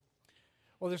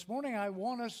Well, this morning I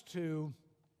want us to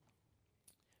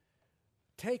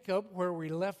take up where we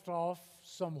left off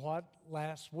somewhat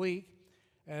last week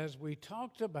as we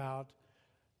talked about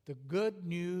the good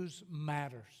news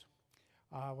matters.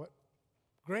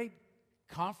 Great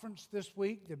conference this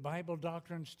week, the Bible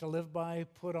Doctrines to Live By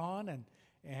put on,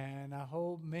 and I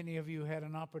hope many of you had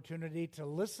an opportunity to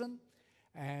listen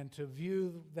and to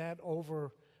view that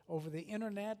over the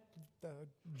internet.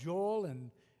 Joel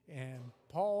and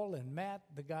Paul and Matt,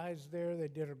 the guys there, they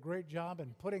did a great job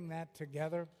in putting that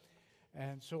together.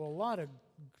 And so a lot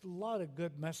of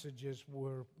good messages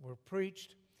were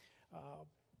preached.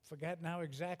 Forget now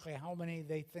exactly how many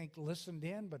they think listened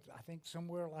in, but I think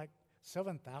somewhere like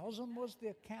 7,000 was the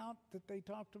account that they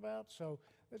talked about. So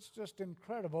it's just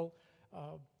incredible.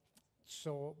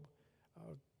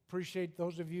 Appreciate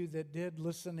those of you that did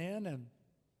listen in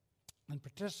and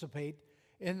participate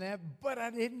in that. But I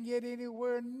didn't get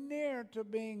anywhere near to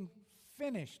being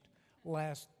finished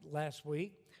last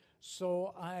week.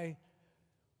 So I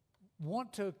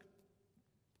want to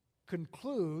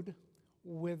conclude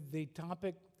with the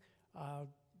topic,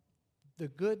 the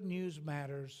good news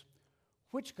matters.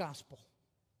 Which gospel?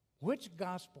 Which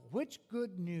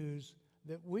good news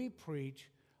that we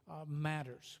preach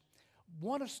matters?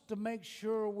 Want us to make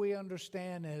sure we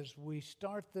understand as we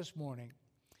start this morning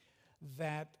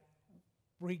that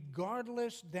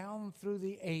regardless down through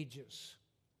the ages,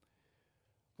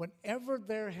 whenever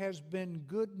there has been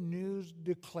good news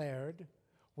declared,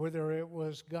 whether it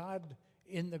was God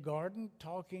in the garden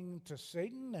talking to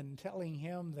Satan and telling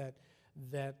him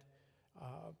that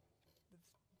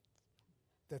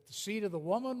the seed of the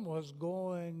woman was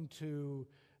going to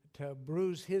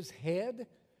bruise his head,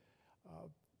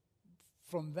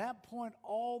 from that point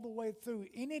all the way through,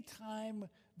 anytime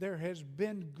there has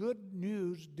been good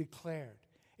news declared,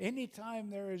 anytime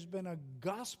there has been a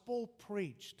gospel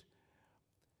preached,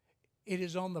 it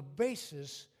is on the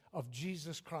basis of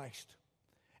Jesus Christ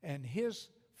and his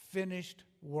finished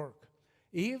work.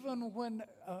 Even when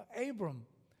Abram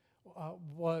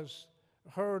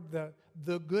heard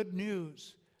the good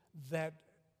news that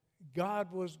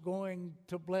God was going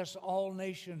to bless all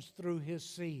nations through his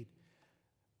seed,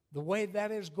 the way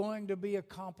that is going to be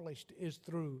accomplished is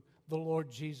through the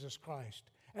Lord Jesus Christ.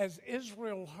 As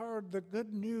Israel heard the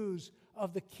good news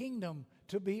of the kingdom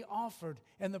to be offered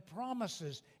and the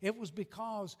promises, it was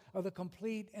because of the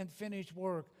complete and finished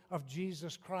work of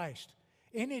Jesus Christ.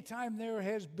 Anytime there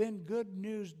has been good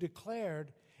news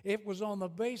declared, it was on the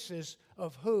basis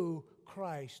of who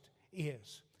Christ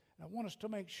is. I want us to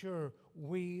make sure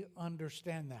we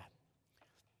understand that.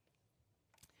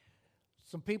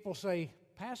 Some people say,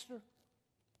 Pastor,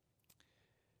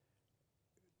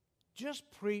 just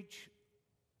preach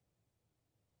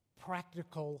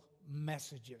practical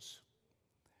messages.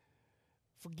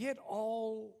 Forget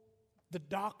all the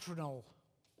doctrinal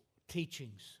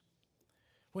teachings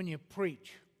when you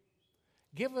preach.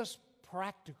 Give us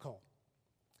practical.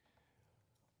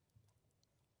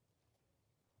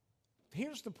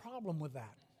 Here's the problem with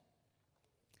that.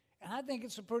 And I think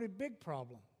it's a pretty big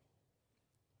problem.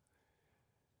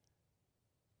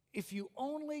 If you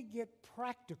only get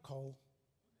practical,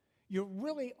 you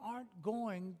really aren't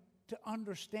going to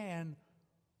understand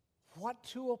what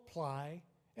to apply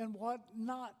and what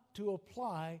not to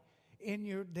apply in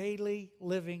your daily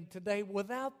living today.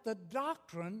 Without the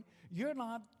doctrine, you're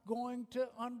not going to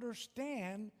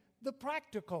understand the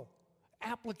practical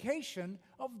application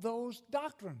of those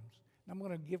doctrines. I'm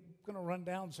going to run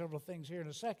down several things here in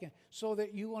a second so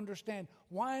that you understand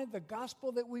why the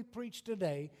gospel that we preach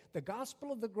today, the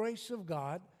gospel of the grace of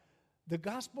God, the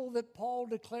gospel that Paul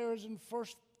declares in 1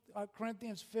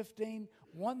 Corinthians 15,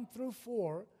 1 through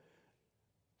 4,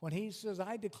 when he says,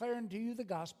 I declare unto you the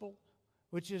gospel,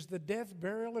 which is the death,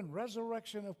 burial, and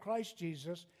resurrection of Christ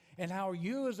Jesus, and how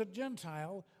you as a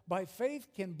Gentile by faith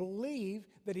can believe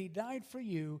that he died for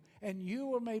you, and you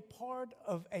were made part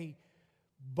of a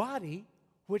body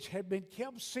which had been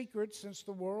kept secret since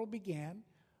the world began,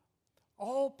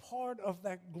 all part of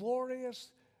that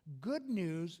glorious good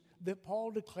news that Paul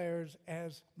declares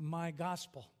as my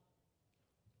gospel.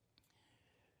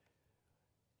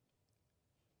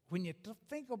 When you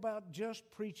think about just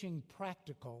preaching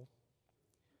practical,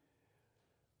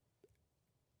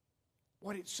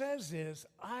 what it says is,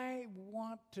 I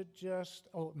want to just,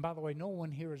 and by the way, no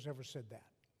one here has ever said that.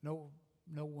 No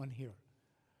one here.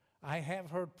 I have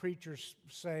heard preachers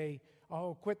say,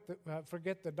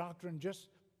 forget the doctrine, just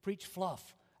preach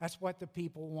fluff. That's what the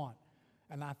people want.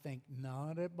 And I think,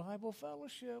 not at Bible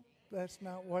Fellowship. That's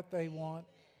not what they want.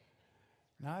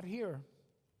 Not here.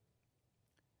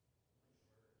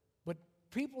 But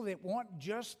people that want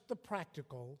just the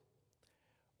practical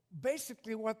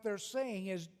basically what they're saying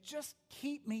is just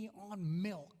keep me on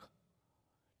milk.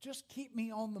 Just keep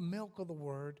me on the milk of the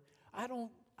Word. I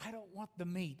don't want the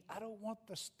meat. I don't want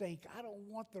the steak. I don't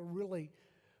want the really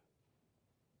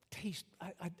taste.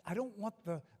 I don't want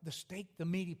the steak, the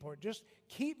meaty part. Just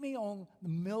keep me on the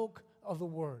milk of the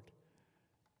Word.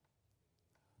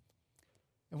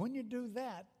 And when you do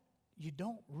that, you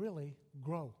don't really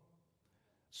grow.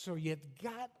 So you've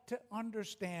got to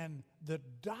understand the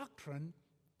doctrine.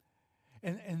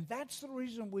 And that's the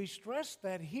reason we stress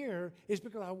that here, is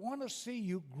because I want to see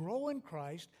you grow in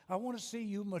Christ. I want to see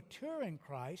you mature in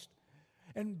Christ.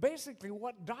 And basically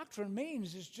what doctrine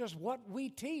means is just what we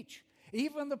teach.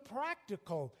 Even the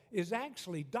practical is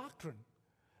actually doctrine.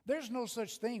 There's no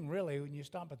such thing really when you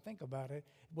stop and think about it.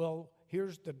 Well,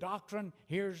 here's the doctrine,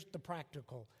 here's the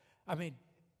practical. I mean,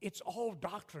 it's all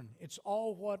doctrine. It's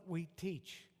all what we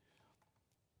teach.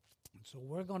 And so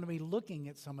we're going to be looking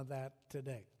at some of that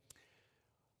today.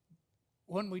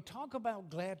 When we talk about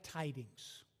glad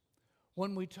tidings,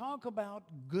 when we talk about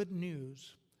good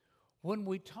news, when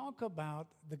we talk about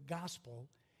the gospel,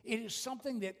 it is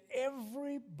something that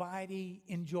everybody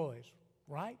enjoys,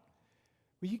 right?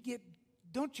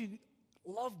 Don't you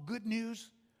love good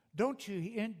news? Don't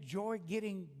you enjoy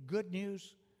getting good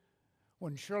news?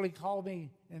 When Shirley called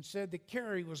me and said that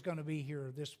Carrie was going to be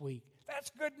here this week, that's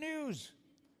good news.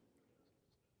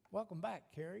 Welcome back,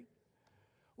 Carrie.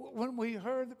 When we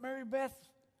heard that Mary Beth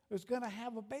was going to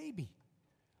have a baby,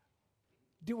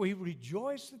 do we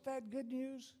rejoice at that good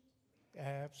news?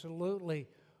 Absolutely.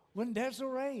 When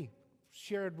Desiree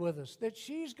shared with us that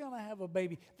she's going to have a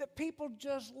baby, that people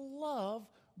just love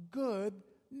good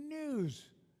news.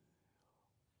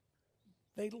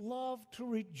 They love to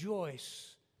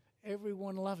rejoice.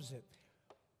 Everyone loves it.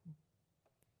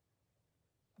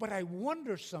 But I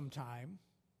wonder sometime,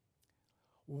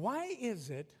 why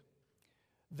is it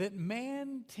that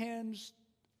man tends,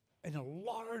 in a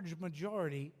large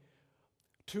majority,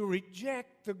 to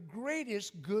reject the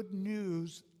greatest good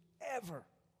news ever?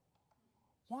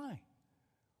 Why?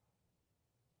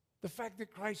 The fact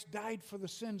that Christ died for the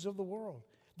sins of the world,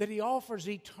 that He offers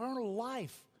eternal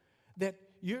life, that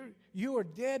you are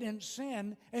dead in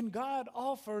sin, and God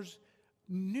offers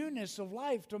newness of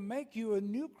life to make you a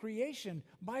new creation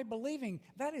by believing.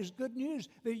 That is good news,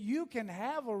 that you can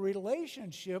have a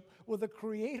relationship with the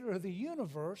Creator of the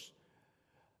universe,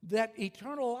 that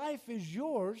eternal life is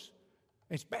yours.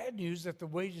 It's bad news that the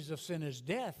wages of sin is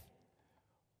death.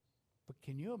 But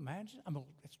can you imagine? I mean,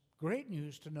 it's great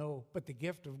news to know, but the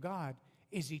gift of God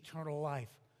is eternal life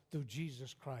through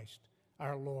Jesus Christ,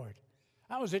 our Lord.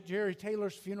 I was at Jerry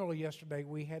Taylor's funeral yesterday.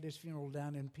 We had his funeral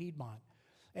down in Piedmont.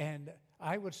 And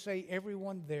I would say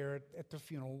everyone there at the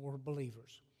funeral were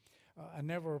believers. I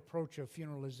never approach a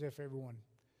funeral as if everyone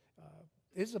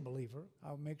is a believer.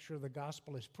 I'll make sure the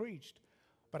gospel is preached.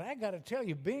 But I got to tell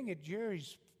you, being at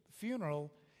Jerry's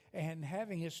funeral and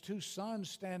having his two sons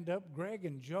stand up, Greg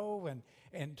and Joe,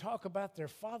 and talk about their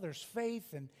father's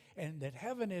faith and that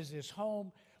heaven is his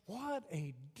home, what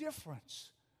a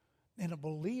difference in a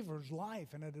believer's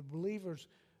life and at a believer's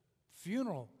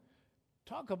funeral.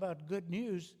 Talk about good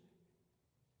news.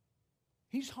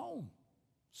 He's home,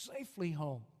 safely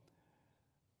home.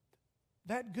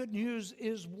 That good news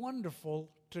is wonderful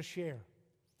to share.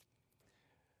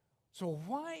 So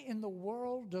why in the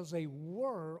world does a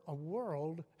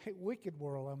wicked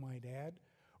world, I might add,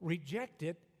 reject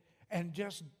it and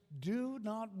just do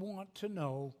not want to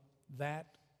know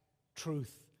that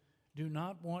truth, do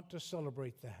not want to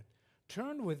celebrate that?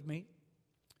 Turn with me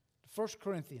to 2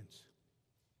 Corinthians.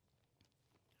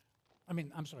 2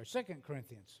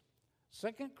 Corinthians.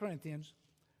 2 Corinthians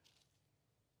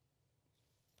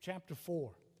chapter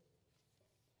 4.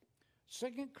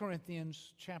 2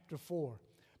 Corinthians chapter 4.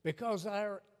 Because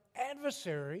our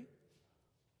adversary,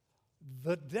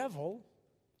 the devil,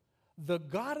 the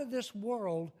god of this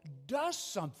world, does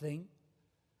something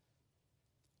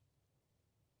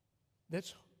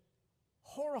that's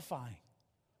horrifying,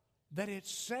 that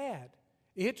it's sad,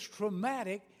 it's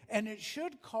traumatic, and it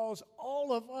should cause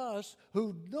all of us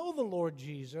who know the Lord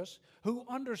Jesus, who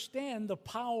understand the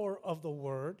power of the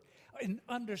Word, and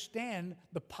understand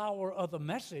the power of the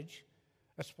message.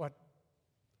 That's what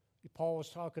Paul was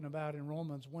talking about in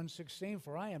Romans 1:16,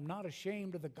 for I am not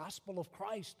ashamed of the gospel of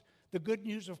Christ, the good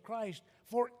news of Christ,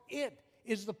 for it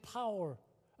is the power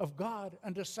of God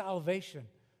unto salvation,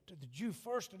 to the Jew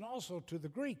first and also to the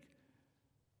Greek.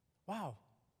 Wow,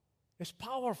 it's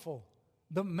powerful.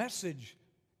 The message,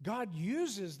 God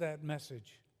uses that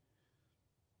message.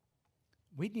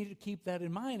 We need to keep that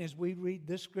in mind as we read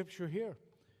this scripture here.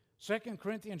 2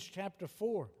 Corinthians chapter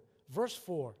 4, verse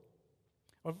 4.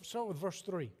 Or start with verse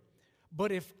 3.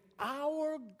 But if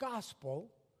our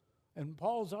gospel, and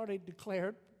Paul's already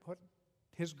declared what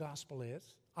his gospel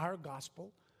is, our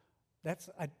gospel, that's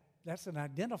an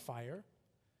identifier.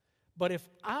 But if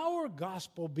our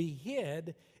gospel be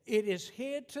hid, it is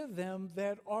hid to them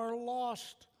that are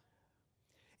lost,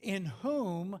 in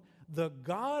whom the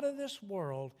God of this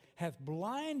world hath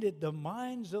blinded the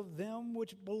minds of them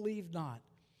which believe not,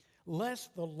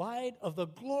 lest the light of the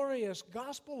glorious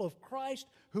gospel of Christ,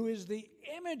 who is the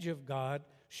image of God,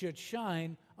 should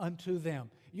shine unto them.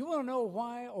 You want to know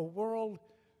why a world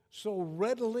so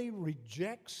readily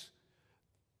rejects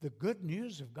the good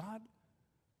news of God?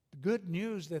 The good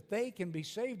news that they can be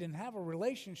saved and have a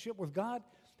relationship with God?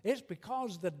 It's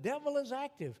because the devil is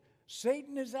active.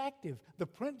 Satan is active. The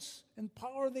prince and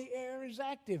power of the air is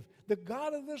active. The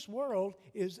God of this world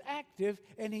is active,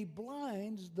 and he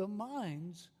blinds the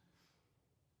minds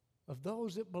of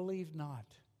those that believe not.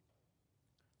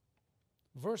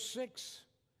 Verse 6,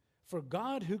 for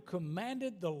God who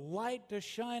commanded the light to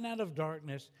shine out of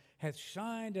darkness hath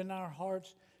shined in our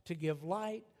hearts to give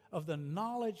light of the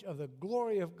knowledge of the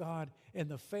glory of God in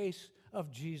the face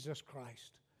of Jesus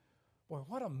Christ. Boy,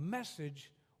 what a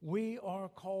message we are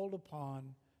called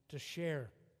upon to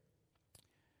share.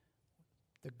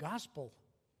 The gospel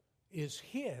is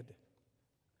hid.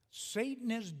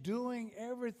 Satan is doing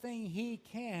everything he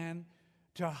can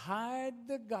to hide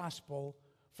the gospel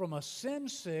from a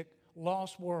sin-sick,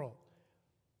 lost world.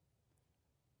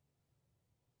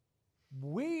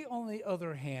 We, on the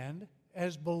other hand,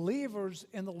 as believers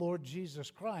in the Lord Jesus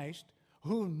Christ,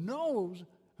 who know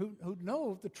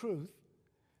the truth,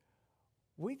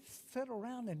 we sit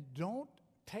around and don't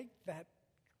take that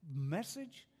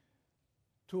message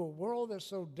to a world that's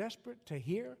so desperate to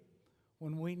hear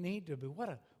when we need to be. What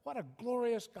a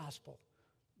glorious gospel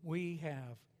we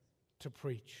have to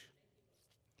preach.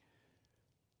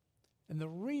 And the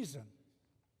reason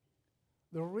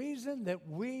that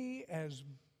we as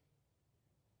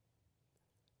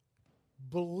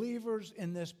believers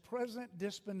in this present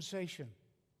dispensation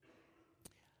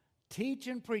teach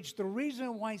and preach, the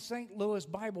reason why St. Louis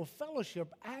Bible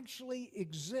Fellowship actually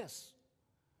exists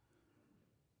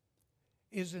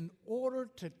is in order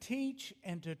to teach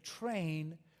and to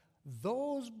train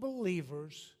those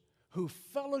believers who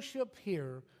fellowship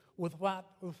here with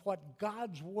what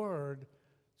God's Word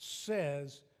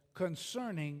says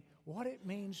concerning what it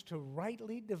means to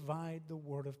rightly divide the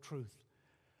word of truth.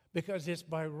 Because it's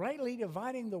by rightly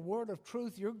dividing the word of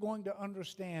truth you're going to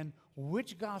understand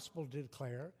which gospel to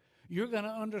declare. You're going to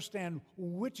understand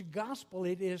which gospel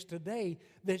it is today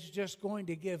that's just going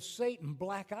to give Satan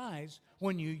black eyes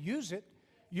when you use it.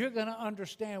 You're going to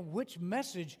understand which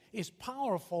message is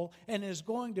powerful and is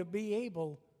going to be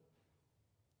able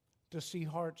to see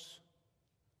hearts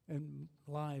and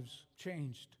lives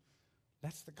changed.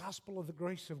 That's the gospel of the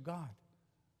grace of God.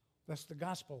 That's the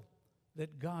gospel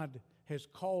that God has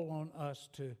called on us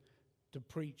to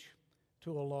preach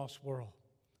to a lost world.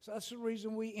 So that's the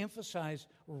reason we emphasize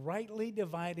rightly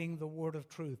dividing the word of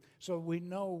truth, so we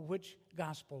know which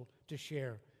gospel to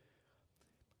share.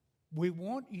 We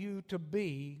want you to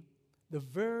be the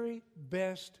very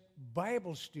best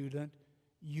Bible student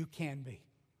you can be.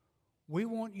 We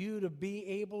want you to be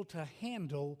able to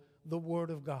handle the Word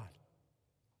of God.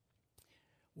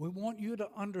 We want you to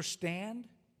understand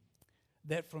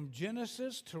that from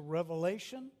Genesis to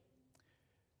Revelation,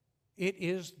 it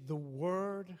is the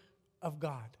Word of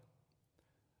God.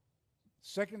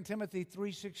 2 Timothy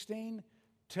 3:16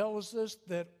 tells us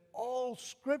that all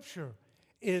Scripture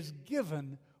is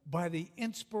given by the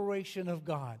inspiration of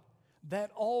God.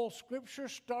 That all Scripture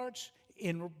starts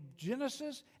in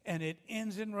Genesis and it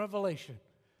ends in Revelation.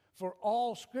 For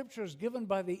all Scripture is given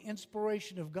by the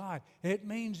inspiration of God. It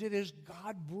means it is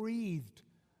God-breathed.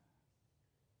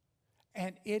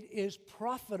 And it is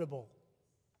profitable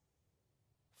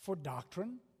for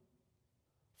doctrine,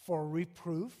 for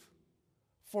reproof,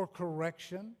 for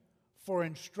correction, for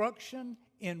instruction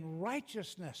in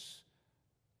righteousness.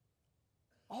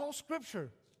 All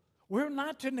Scripture. We're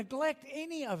not to neglect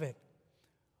any of it.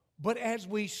 But as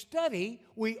we study,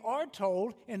 we are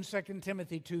told in 2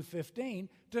 Timothy 2:15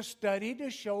 to study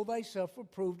to show thyself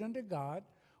approved unto God,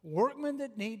 workmen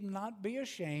that need not be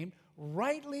ashamed,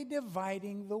 rightly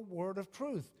dividing the word of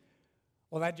truth.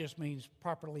 Well, that just means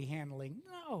properly handling.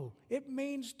 No, it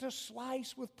means to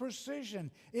slice with precision.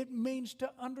 It means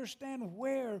to understand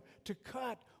where to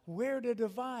cut, where to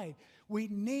divide. We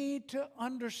need to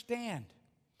understand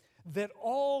that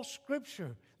all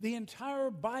Scripture, the entire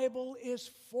Bible, is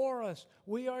for us.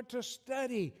 We are to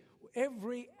study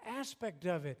every aspect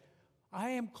of it.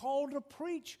 I am called to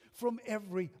preach from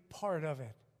every part of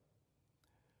it.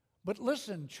 But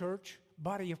listen, church,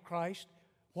 body of Christ,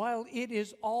 while it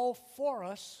is all for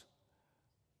us,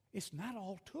 it's not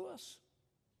all to us.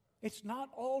 It's not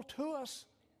all to us.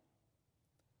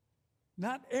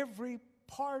 Not every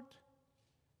part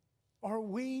are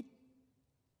we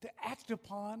to act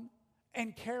upon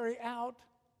and carry out.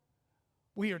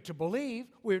 We are to believe,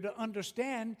 we are to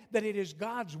understand that it is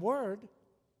God's Word.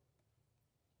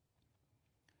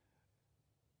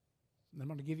 And I'm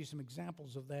going to give you some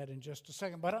examples of that in just a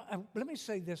second. But let me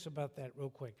say this about that real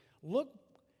quick. Look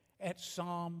at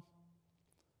Psalm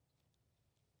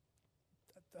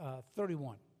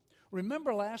 31.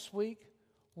 Remember last week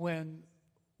when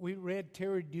we read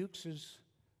Terry Dukes'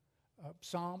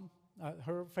 psalm,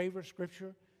 her favorite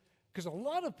scripture? Because a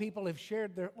lot of people have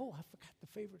shared I forgot the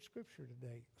favorite scripture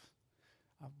today.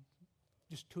 I'm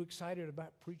just too excited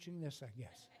about preaching this, I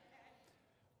guess.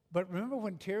 But remember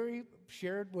when Terry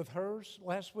shared with hers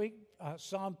last week,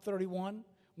 Psalm 31,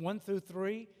 1 through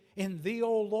 3, in thee,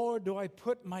 O Lord, do I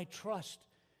put my trust.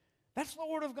 That's the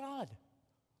Word of God.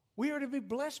 We are to be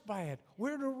blessed by it.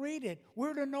 We're to read it.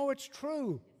 We're to know it's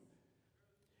true.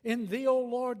 In thee, O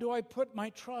Lord, do I put my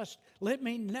trust. Let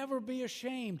me never be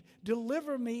ashamed.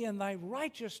 Deliver me in thy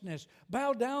righteousness.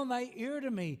 Bow down thy ear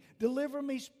to me. Deliver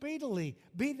me speedily.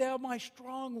 Be thou my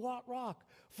strong rock,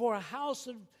 for a house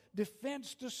of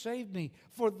defense to save me.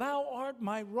 For thou art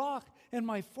my rock and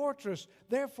my fortress.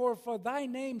 Therefore, for thy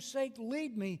name's sake,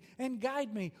 lead me and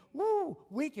guide me. Woo!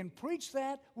 We can preach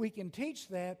that. We can teach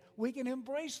that. We can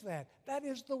embrace that. That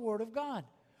is the Word of God.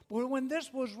 But when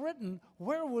this was written,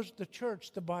 where was the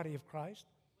church, the body of Christ?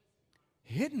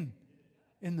 Hidden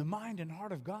in the mind and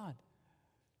heart of God.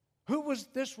 Who was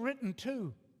this written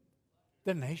to?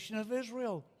 The nation of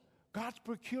Israel, God's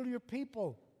peculiar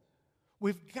people.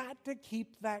 We've got to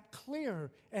keep that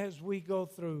clear as we go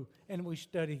through and we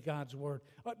study God's Word.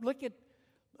 Look at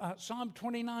Psalm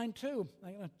 29, 2. I'm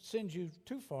not going to send you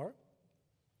too far.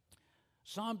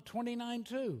 Psalm 29,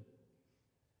 2.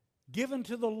 Given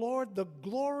to the Lord the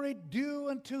glory due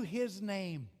unto His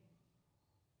name.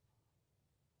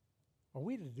 Are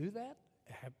we to do that?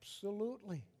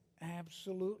 Absolutely.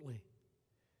 Absolutely.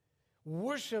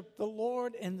 Worship the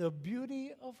Lord in the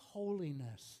beauty of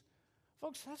holiness.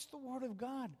 Folks, that's the Word of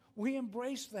God. We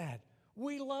embrace that.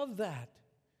 We love that.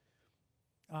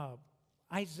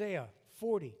 Isaiah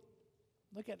 40.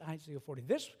 Look at Isaiah 40.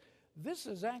 This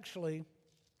is actually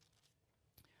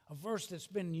a verse that's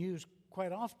been used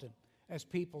quite often as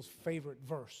people's favorite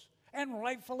verse, and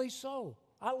rightfully so.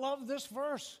 I love this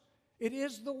verse. It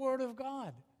is the Word of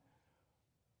God.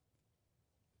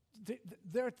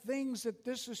 There are things that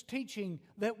this is teaching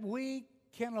that we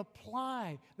can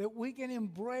apply, that we can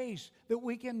embrace, that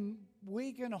we can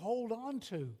hold on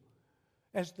to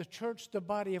as the church, the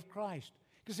body of Christ.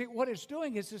 Because what it's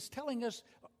doing is it's telling us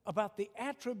about the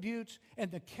attributes and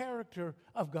the character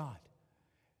of God.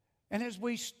 And as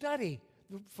we study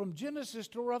from Genesis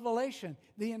to Revelation,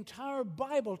 the entire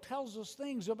Bible tells us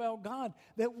things about God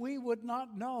that we would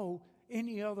not know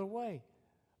any other way.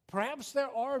 Perhaps there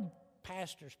are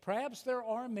pastors, perhaps there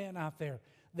are men out there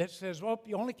that says, well,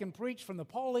 you only can preach from the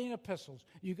Pauline epistles.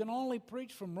 You can only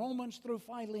preach from Romans through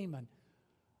Philemon.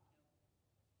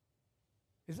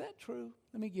 Is that true?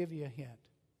 Let me give you a hint.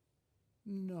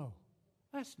 No,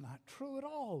 that's not true at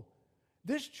all.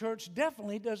 This church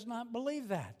definitely does not believe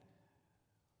that.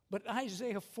 But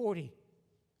Isaiah 40,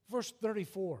 verse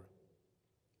 34.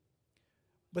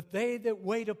 But they that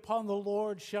wait upon the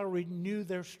Lord shall renew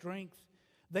their strength.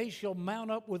 They shall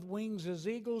mount up with wings as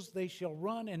eagles. They shall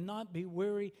run and not be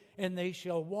weary, and they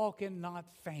shall walk and not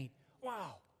faint.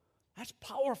 Wow, that's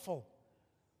powerful.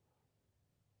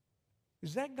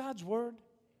 Is that God's Word?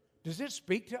 Does it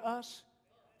speak to us?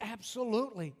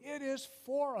 Absolutely. It is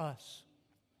for us.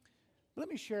 Let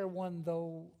me share one,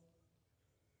 though.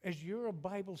 As you're a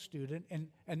Bible student,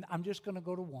 and I'm just going to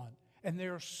go to one, and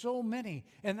there are so many,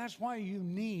 and that's why you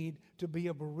need to be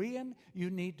a Berean, you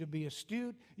need to be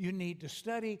astute, you need to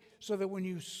study, so that when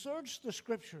you search the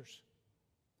Scriptures,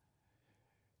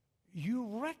 you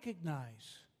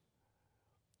recognize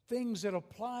things that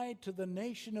apply to the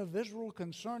nation of Israel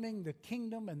concerning the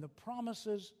kingdom and the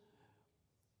promises,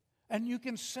 and you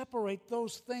can separate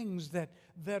those things that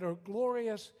are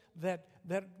glorious, that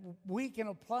we can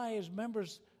apply as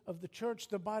members of the church,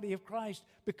 the body of Christ,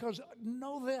 because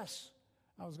know this.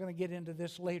 I was going to get into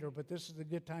this later, but this is a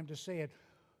good time to say it.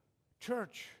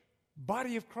 Church,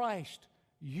 body of Christ,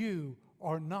 you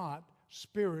are not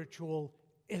spiritual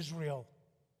Israel.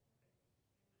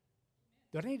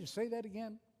 Do I need to say that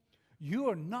again? You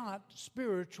are not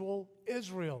spiritual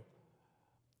Israel.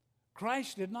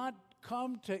 Christ did not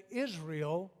come to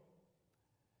Israel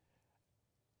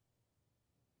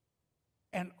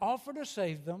and offer to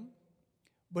save them,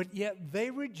 but yet they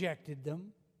rejected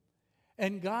them.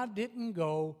 And God didn't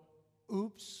go,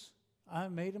 oops, I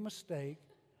made a mistake.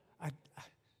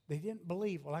 They didn't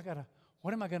believe. Well,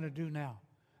 what am I going to do now?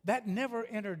 That never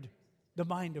entered the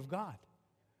mind of God.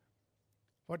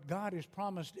 What God has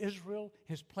promised Israel,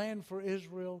 His plan for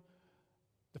Israel,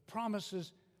 the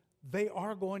promises, they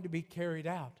are going to be carried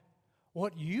out.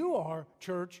 What you are,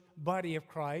 church, body of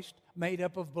Christ, made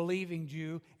up of believing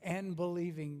Jew and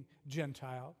believing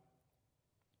Gentile,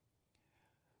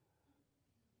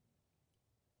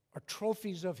 are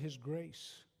trophies of His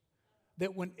grace.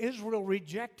 That when Israel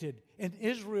rejected, and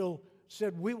Israel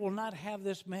said, we will not have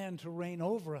this man to reign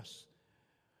over us.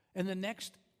 And the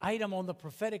next item on the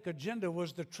prophetic agenda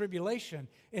was the tribulation.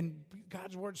 And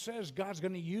God's word says God's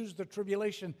going to use the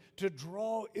tribulation to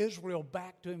draw Israel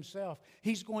back to Himself.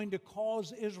 He's going to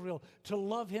cause Israel to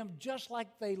love Him just like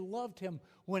they loved Him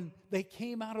when they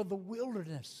came out of the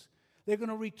wilderness. They're going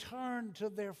to return to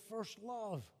their first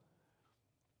love.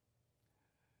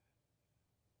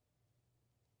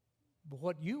 But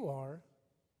what you are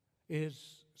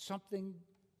is something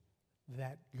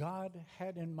that God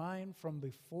had in mind from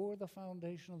before the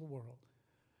foundation of the world,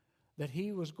 that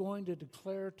He was going to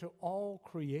declare to all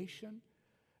creation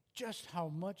just how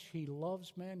much He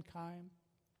loves mankind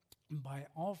by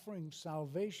offering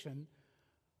salvation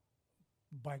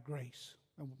by grace.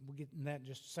 And we'll get in that in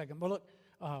just a second. But look,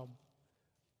 the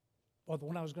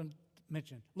one I was going to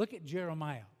mention, look at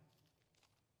Jeremiah.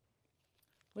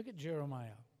 Look at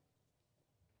Jeremiah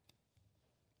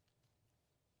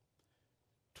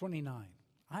 29.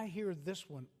 I hear this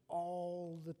one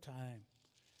all the time.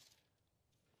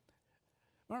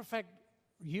 Matter of fact,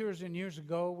 years and years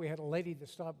ago, we had a lady that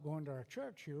stopped going to our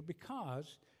church here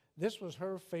because this was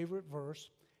her favorite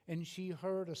verse, and she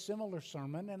heard a similar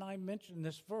sermon, and I mentioned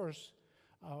this verse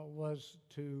was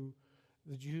to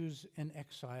the Jews in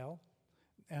exile.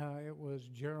 It was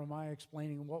Jeremiah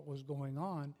explaining what was going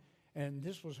on, and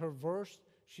this was her verse.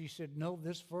 She said, no,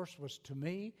 this verse was to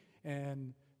me,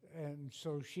 and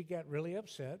so she got really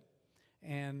upset,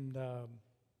 and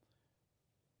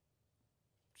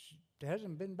she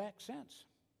hasn't been back since.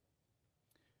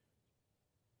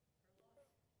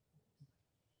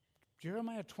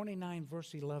 Jeremiah 29,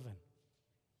 verse 11.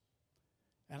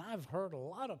 And I've heard a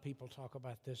lot of people talk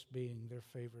about this being their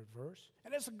favorite verse,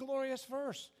 and it's a glorious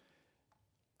verse.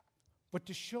 But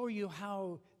to show you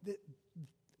how it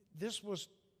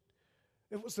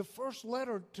was the first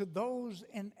letter to those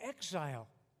in exile.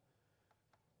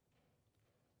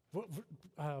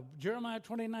 Jeremiah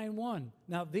 29:1.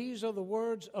 Now these are the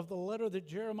words of the letter that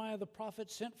Jeremiah the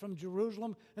prophet sent from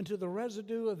Jerusalem unto the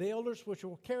residue of the elders which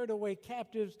were carried away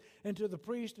captives, and to the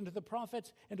priests, and to the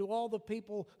prophets, and to all the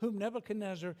people whom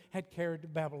Nebuchadnezzar had carried to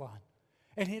Babylon.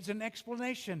 And it's an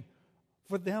explanation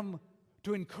for them,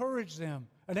 to encourage them,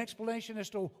 an explanation as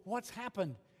to what's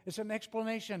happened. It's an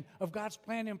explanation of God's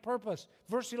plan and purpose.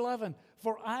 Verse 11,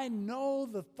 for I know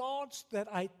the thoughts that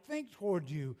I think toward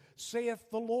you, saith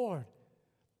the Lord.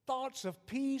 Thoughts of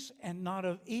peace and not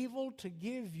of evil, to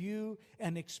give you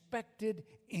an expected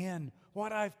end.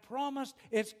 What I've promised,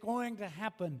 it's going to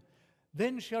happen.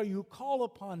 Then shall you call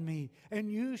upon me,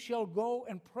 and you shall go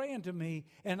and pray unto me,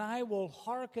 and I will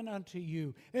hearken unto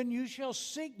you. And you shall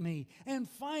seek me and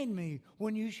find me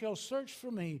when you shall search for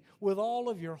me with all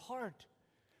of your heart.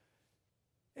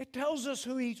 It tells us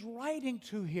who he's writing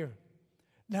to here.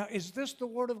 Now, is this the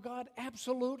Word of God?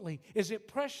 Absolutely. Is it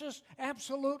precious?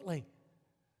 Absolutely.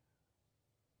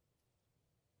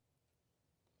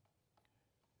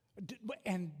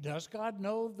 And does God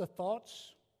know the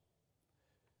thoughts?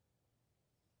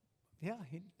 Yeah,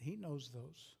 he knows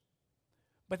those.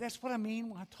 But that's what I mean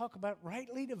when I talk about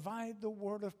rightly divide the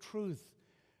word of truth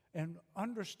and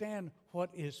understand what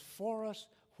is for us,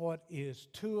 what is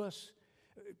to us.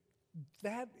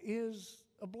 That is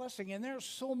a blessing. And there are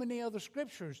so many other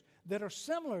scriptures that are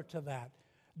similar to that,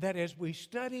 that as we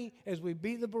study, as we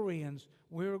be the Bereans,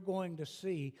 we're going to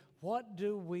see what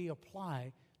do we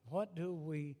apply, what do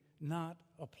we not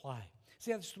apply.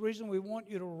 See, that's the reason we want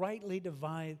you to rightly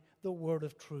divide the word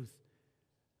of truth.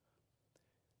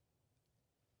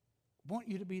 I want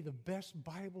you to be the best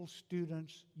Bible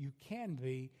students you can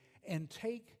be and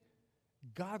take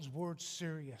God's word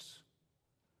serious.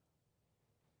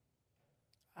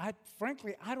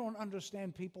 Frankly, I don't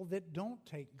understand people that don't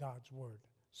take God's word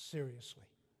seriously.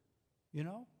 You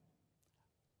know?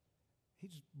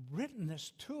 He's written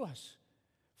this to us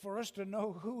for us to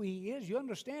know who he is. You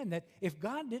understand that if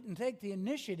God didn't take the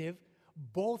initiative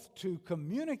both to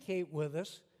communicate with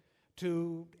us,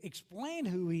 to explain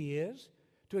who he is,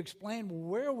 to explain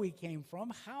where we came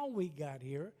from, how we got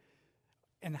here,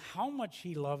 and how much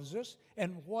he loves us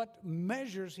and what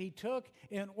measures he took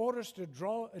in order to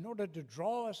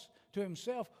draw us to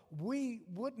himself, we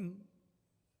wouldn't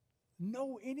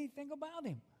know anything about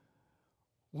him.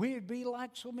 We'd be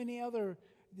like so many other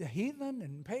heathen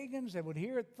and pagans that would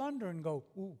hear thunder and go,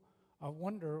 ooh, I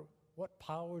wonder what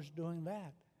power's doing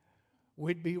that.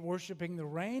 We'd be worshiping the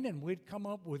rain, and we'd come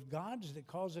up with gods that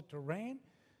cause it to rain,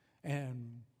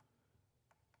 and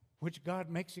which God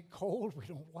makes it cold. We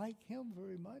don't like him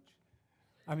very much.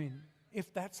 I mean,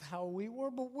 if that's how we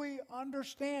were, but we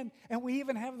understand, and we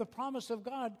even have the promise of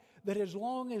God that as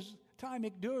long as time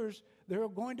endures, there are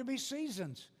going to be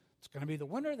seasons. It's going to be the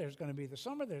winter, there's going to be the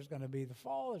summer, there's going to be the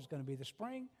fall, there's going to be the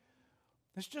spring.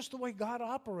 That's just the way God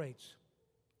operates.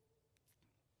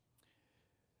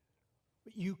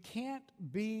 But you can't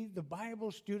be the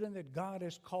Bible student that God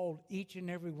has called each and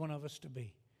every one of us to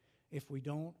be if we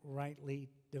don't rightly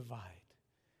divide.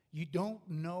 You don't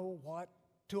know what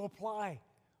to apply.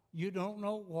 You don't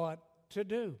know what to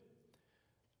do.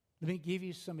 Let me give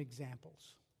you some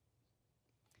examples.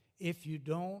 If you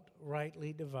don't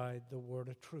rightly divide the word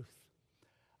of truth,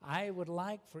 I would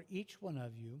like for each one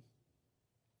of you,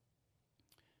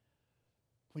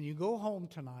 when you go home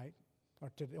tonight,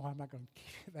 or today, well, I'm not going to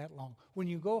keep it that long. When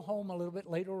you go home a little bit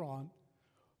later on,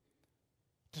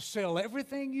 to sell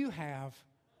everything you have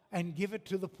and give it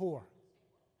to the poor.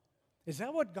 Is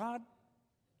that what God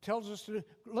tells us to do?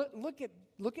 Look at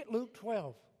Luke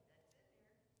 12.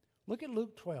 Look at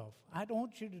Luke 12. I don't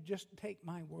want you to just take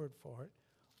my word for it.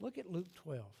 Look at Luke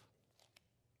 12.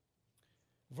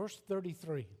 Verse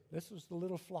 33. This is the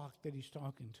little flock that he's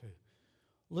talking to.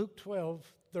 Luke 12,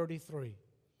 33.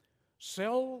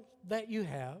 Sell that you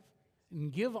have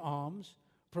and give alms.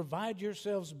 Provide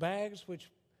yourselves bags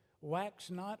which wax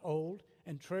not old,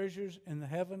 and treasures in the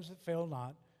heavens that fail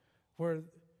not, where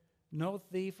no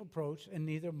thief approach and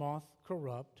neither moth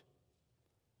corrupt.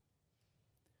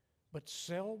 But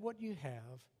sell what you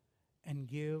have and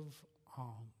give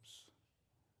alms.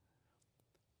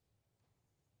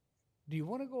 Do you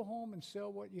want to go home and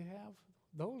sell what you have?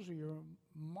 Those are your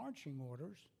marching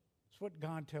orders. It's what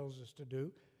God tells us to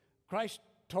do. Christ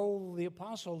told the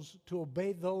apostles to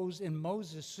obey those in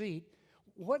Moses' seat.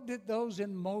 What did those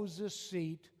in Moses'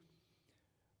 seat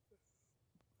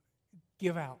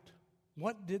give out?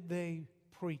 What did they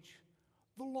preach?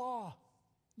 The law.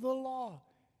 The law.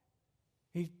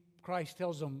 Christ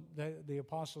tells them, the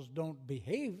apostles, don't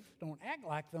behave, don't act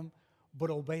like them, but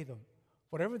obey them.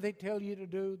 Whatever they tell you to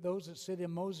do, those that sit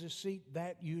in Moses' seat,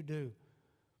 that you do.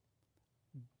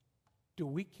 Do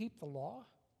we keep the law?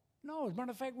 No. As a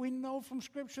matter of fact, we know from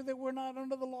Scripture that we're not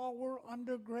under the law, we're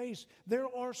under grace. There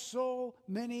are so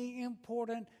many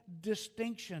important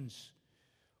distinctions.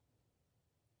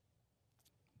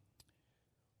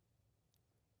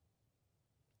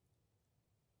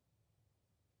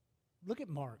 Look at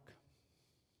Mark.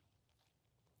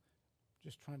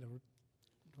 Just trying to,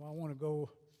 do I want to go?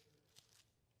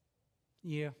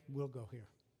 Yeah, we'll go here.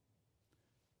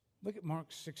 Look at Mark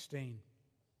 16.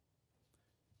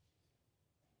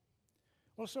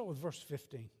 Well, let's start with verse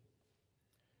 15.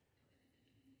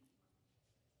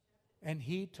 And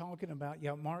he talking about,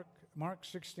 Mark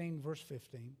 16, verse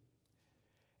 15.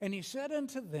 And he said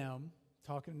unto them,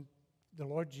 talking the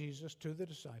Lord Jesus to the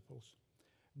disciples,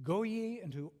 go ye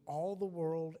into all the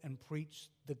world and preach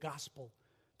the gospel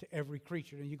to every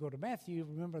creature. And you go to Matthew,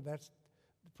 remember that's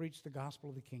preach the gospel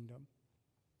of the kingdom.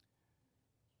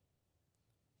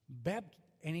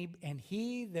 And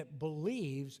he that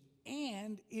believes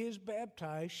and is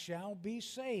baptized shall be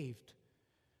saved,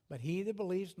 but he that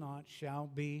believes not shall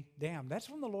be damned. That's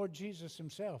from the Lord Jesus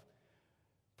himself.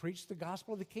 Preach the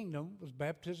gospel of the kingdom. Was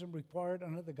baptism required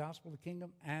under the gospel of the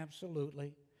kingdom?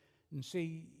 Absolutely. And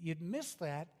see, you'd miss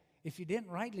that if you didn't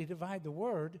rightly divide the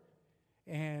word,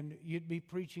 and you'd be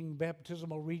preaching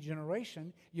baptismal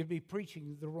regeneration. You'd be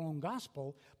preaching the wrong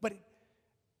gospel. But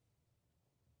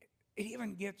it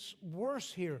even gets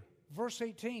worse here. Verse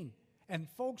 18. And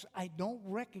folks, I don't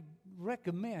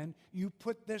recommend you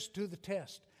put this to the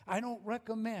test. I don't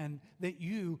recommend that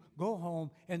you go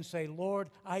home and say, Lord,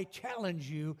 I challenge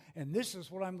you, and this is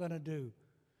what I'm going to do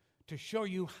to show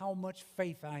you how much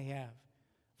faith I have.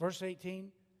 Verse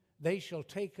 18, they shall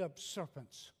take up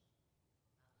serpents.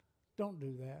 Don't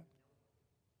do that.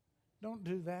 Don't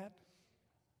do that.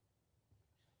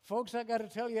 Folks, I got to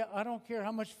tell you, I don't care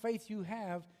how much faith you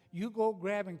have, you go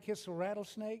grab and kiss a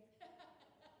rattlesnake,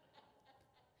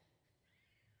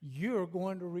 you're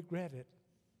going to regret it.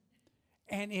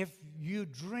 And if you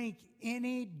drink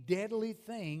any deadly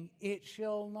thing, it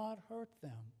shall not hurt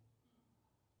them.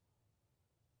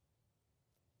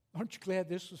 Aren't you glad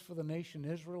this was for the nation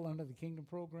Israel under the kingdom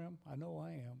program? I know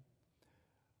I am.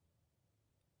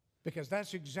 Because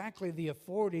that's exactly the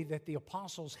authority that the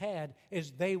apostles had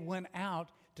as they went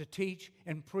out to teach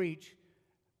and preach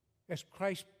as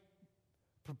Christ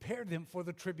prepared them for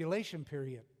the tribulation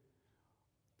period.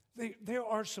 There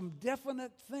are some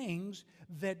definite things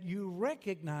that you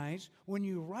recognize when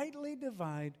you rightly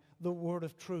divide the word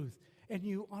of truth and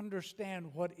you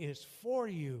understand what is for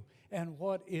you and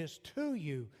what is to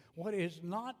you. What is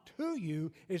not to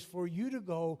you is for you to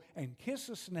go and kiss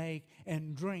a snake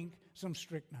and drink some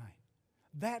strychnine.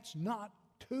 That's not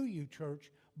to you,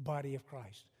 church, body of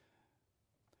Christ.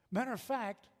 Matter of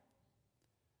fact,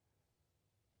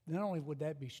 not only would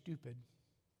that be stupid,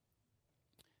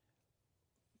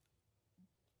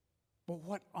 but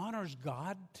what honors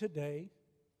God today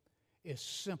is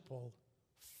simple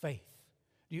faith.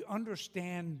 Do you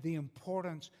understand the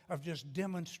importance of just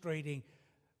demonstrating,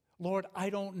 Lord, I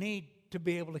don't need to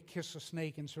be able to kiss a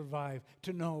snake and survive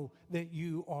to know that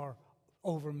you are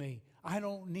over me. I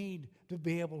don't need to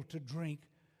be able to drink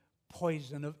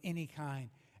poison of any kind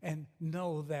and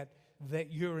know that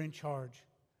you're in charge.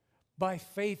 By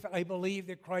faith, I believe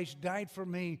that Christ died for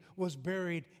me, was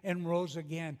buried, and rose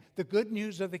again. The good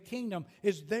news of the kingdom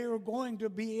is they're going to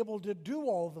be able to do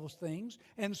all those things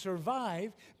and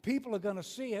survive. People are going to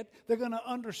see it. They're going to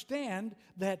understand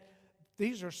that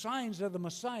these are signs of the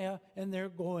Messiah, and they're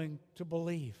going to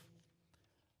believe.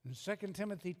 In 2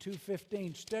 Timothy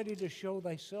 2:15, study to show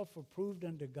thyself approved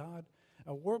unto God,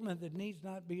 a workman that needs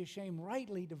not be ashamed,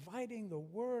 rightly dividing the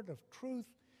word of truth,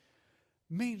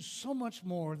 means so much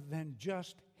more than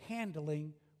just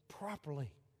handling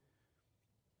properly.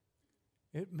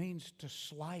 It means to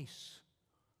slice,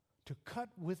 to cut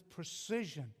with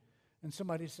precision. And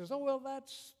somebody says, oh, well,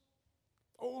 that's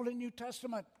Old and New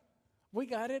Testament. We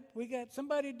got it.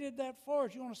 Somebody did that for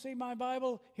us. You want to see my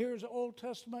Bible? Here's Old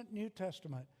Testament, New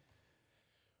Testament.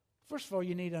 First of all,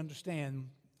 you need to understand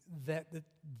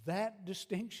that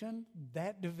distinction,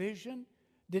 that division,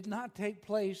 did not take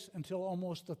place until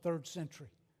almost the 3rd century.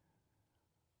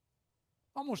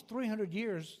 Almost 300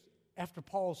 years after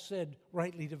Paul said,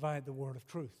 rightly divide the word of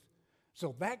truth.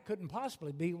 So that couldn't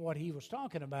possibly be what he was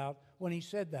talking about when he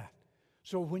said that.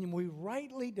 So when we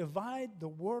rightly divide the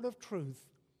word of truth,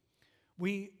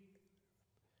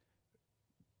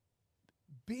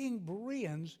 being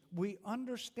Bereans, we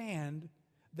understand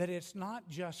that it's not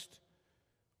just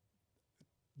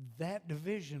that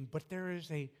division, but there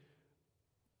is a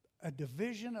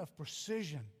division of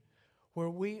precision where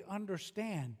we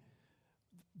understand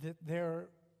that there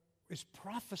is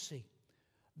prophecy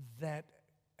that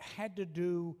had to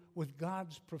do with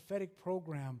God's prophetic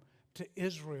program to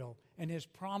Israel and His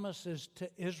promises to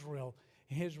Israel,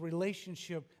 His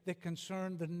relationship that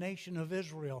concerned the nation of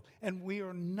Israel. And we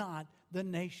are not the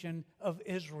nation of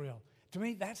Israel. To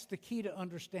me, that's the key to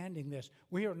understanding this.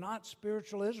 We are not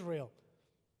spiritual Israel.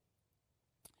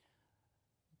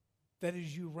 That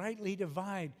as you rightly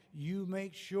divide, you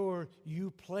make sure you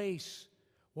place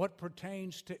what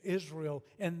pertains to Israel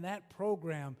in that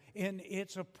program in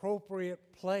its appropriate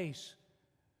place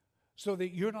so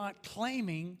that you're not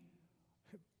claiming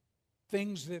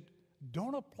things that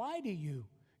don't apply to you.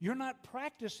 You're not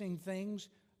practicing things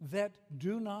that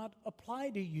do not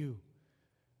apply to you.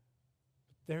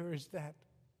 There is that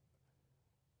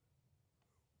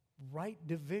right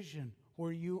division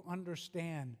where you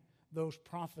understand those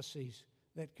prophecies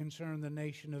that concern the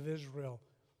nation of Israel.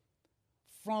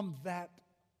 From that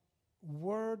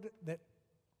word,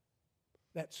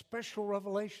 that special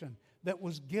revelation that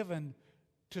was given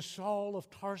to Saul of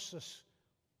Tarsus,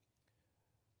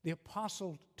 the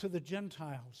apostle to the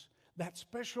Gentiles, that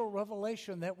special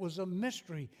revelation that was a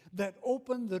mystery that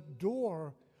opened the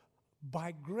door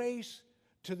by grace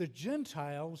to the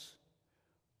Gentiles,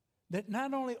 that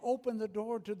not only opened the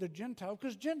door to the Gentiles,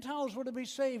 because Gentiles were to be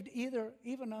saved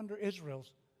even under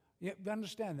Israel's. You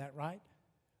understand that, right?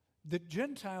 The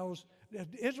Gentiles,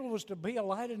 Israel was to be a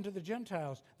light unto the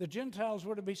Gentiles. The Gentiles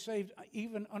were to be saved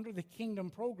even under the kingdom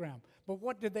program. But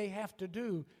what did they have to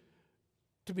do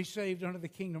to be saved under the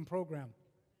kingdom program?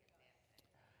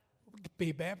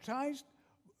 Be baptized,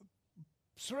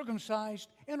 circumcised,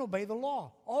 and obey the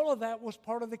law. All of that was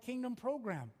part of the kingdom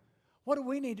program. What do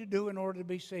we need to do in order to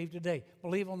be saved today?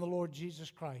 Believe on the Lord Jesus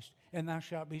Christ, and thou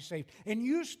shalt be saved. And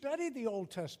you study the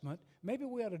Old Testament. Maybe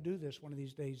we ought to do this one of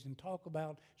these days and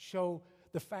show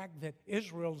the fact that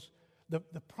Israel's, the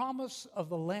promise of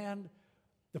the land,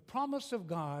 the promise of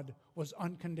God was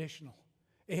unconditional.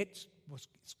 It's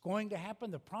going to happen.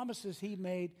 The promises He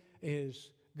made is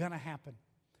going to happen.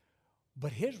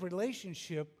 But His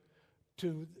relationship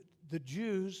to the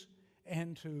Jews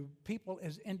and to people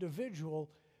as individual,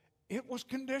 it was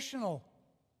conditional.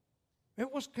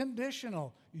 It was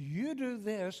conditional. You do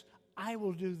this, I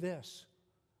will do this.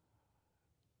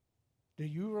 Do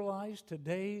you realize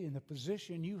today in the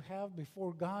position you have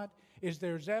before God is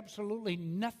there's absolutely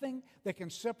nothing that can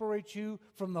separate you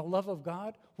from the love of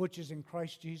God, which is in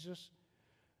Christ Jesus?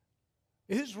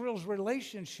 Israel's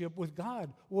relationship with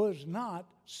God was not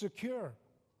secure.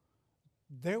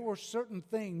 There were certain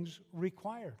things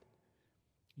required.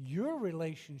 Your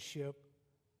relationship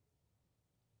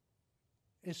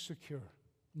is secure.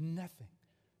 Nothing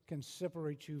can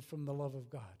separate you from the love of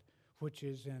God, which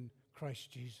is in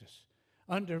Christ Jesus.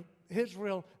 Under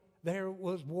Israel, there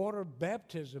was water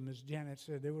baptism, as Janet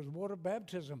said. There was water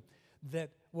baptism that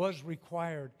was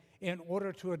required in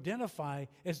order to identify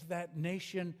as that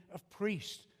nation of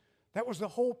priests. That was the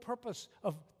whole purpose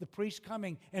of the priest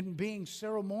coming and being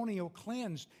ceremonial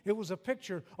cleansed. It was a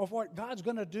picture of what God's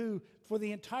going to do for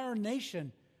the entire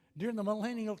nation during the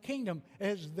millennial kingdom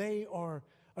as they are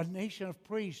a nation of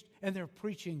priests and they're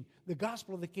preaching the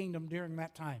gospel of the kingdom during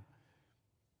that time.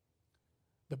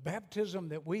 The baptism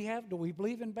that we have, do we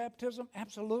believe in baptism?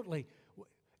 Absolutely.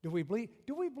 Do we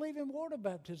believe in water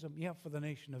baptism? Yeah, for the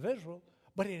nation of Israel,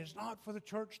 but it is not for the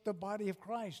church, the body of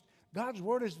Christ. God's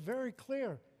word is very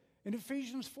clear. In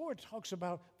Ephesians 4, it talks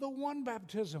about the one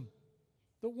baptism.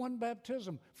 The one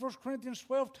baptism. 1 Corinthians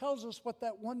 12 tells us what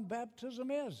that one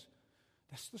baptism is.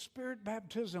 That's the Spirit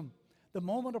baptism. The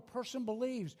moment a person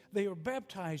believes, they are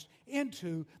baptized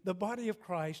into the body of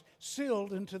Christ,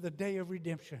 sealed into the day of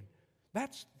redemption.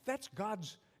 That's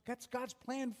God's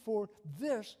plan for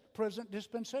this present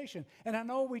dispensation. And I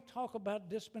know we talk about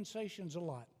dispensations a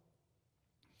lot.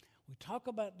 We talk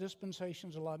about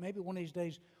dispensations a lot. Maybe one of these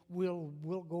days we'll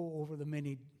go over the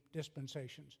many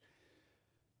dispensations.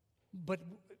 But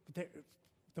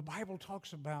the Bible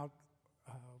talks about,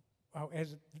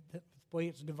 as the way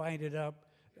it's divided up,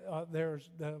 there's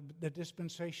the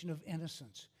dispensation of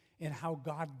innocence and how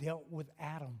God dealt with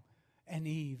Adam and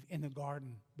Eve in the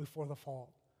garden before the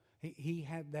fall. He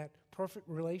had that perfect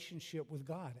relationship with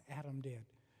God, Adam did.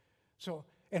 So,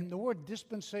 and the word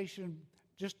dispensation,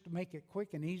 just to make it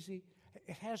quick and easy,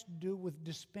 it has to do with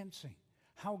dispensing,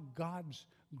 how God's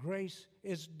grace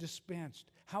is dispensed,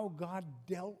 how God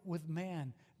dealt with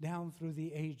man down through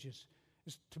the ages.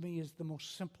 This, to me, is the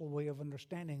most simple way of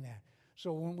understanding that.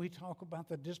 So when we talk about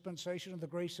the dispensation of the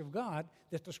grace of God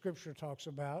that the Scripture talks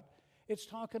about, it's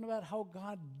talking about how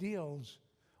God deals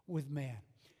with man.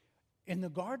 In the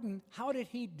garden, how did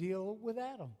he deal with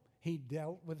Adam? He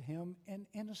dealt with him in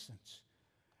innocence.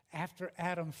 After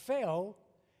Adam fell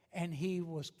and he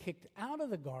was kicked out of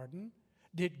the garden,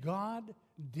 did God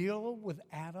deal with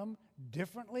Adam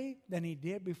differently than he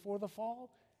did before the fall?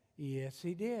 Yes,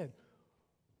 he did.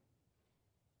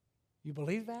 You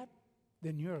believe that?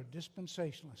 Then you're a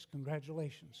dispensationalist.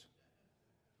 Congratulations.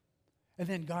 And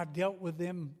then God dealt with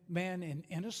them, man, in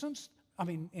innocence.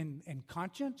 In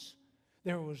conscience.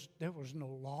 There was no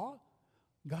law.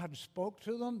 God spoke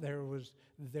to them. There was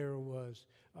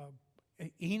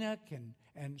Enoch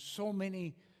and so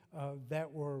many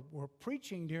that were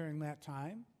preaching during that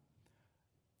time.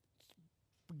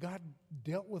 God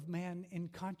dealt with man in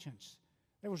conscience.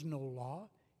 There was no law.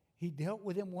 He dealt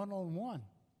with him one-on-one.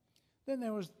 Then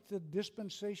there was the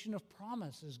dispensation of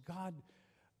promises. God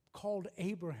called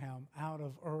Abraham out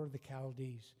of Ur the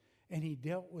Chaldees, and he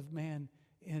dealt with man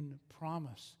in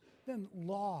promise. Then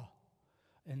law,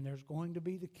 and there's going to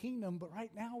be the kingdom, but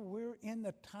right now we're in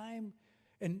the time,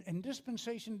 and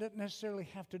dispensation doesn't necessarily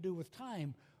have to do with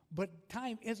time, but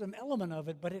time is an element of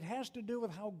it, but it has to do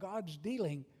with how God's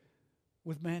dealing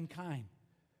with mankind.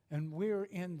 And we're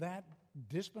in that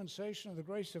dispensation of the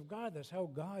grace of God. That's how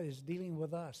God is dealing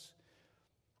with us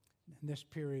in this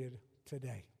period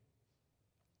today.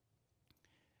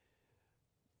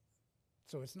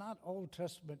 So it's not Old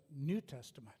Testament, New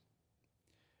Testament.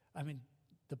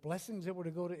 The blessings that were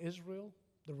to go to Israel,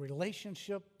 the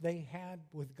relationship they had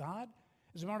with God.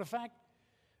 As a matter of fact,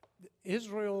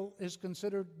 Israel is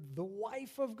considered the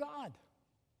wife of God.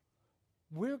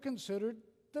 We're considered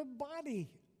the body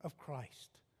of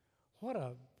Christ. What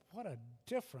a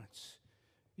difference.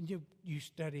 You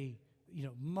study,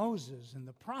 Moses and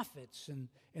the prophets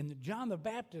and John the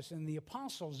Baptist and the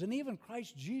apostles and even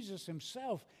Christ Jesus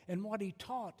himself and what he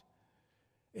taught.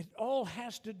 It all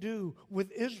has to do with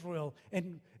Israel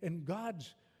and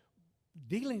God's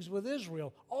dealings with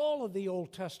Israel. All of the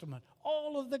Old Testament,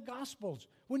 all of the Gospels.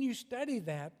 When you study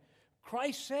that,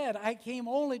 Christ said, I came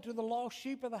only to the lost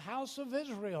sheep of the house of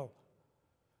Israel.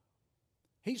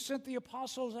 He sent the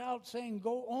apostles out saying,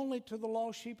 go only to the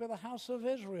lost sheep of the house of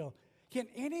Israel. Can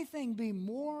anything be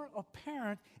more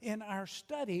apparent in our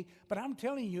study? But I'm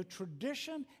telling you,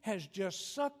 tradition has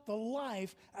just sucked the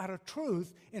life out of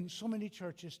truth in so many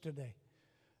churches today.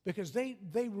 Because they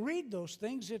read those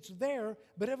things, it's there,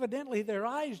 but evidently their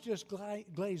eyes just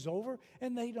glaze over,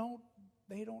 and they don't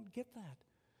get that.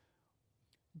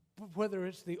 Whether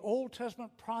it's the Old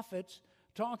Testament prophets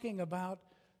talking about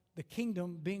the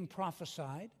kingdom being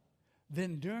prophesied,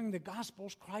 then during the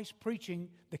Gospels, Christ preaching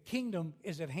the kingdom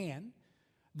is at hand,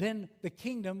 then the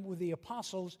kingdom with the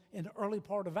apostles in the early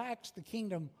part of Acts, the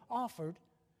kingdom offered.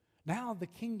 Now the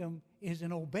kingdom is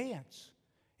in abeyance.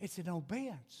 It's in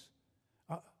abeyance.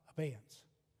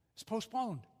 It's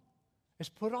postponed. It's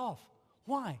put off.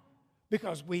 Why?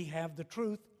 Because we have the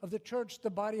truth of the church, the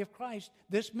body of Christ,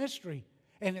 this mystery.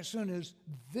 And as soon as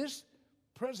this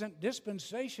present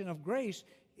dispensation of grace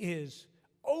is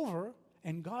over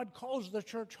and God calls the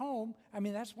church home, I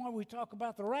mean, that's why we talk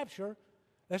about the rapture.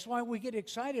 That's why we get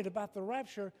excited about the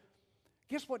rapture.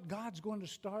 Guess what God's going to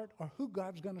start, or who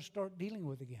God's going to start dealing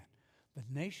with again? The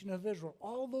nation of Israel.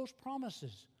 All those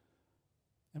promises.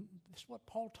 And this is what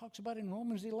Paul talks about in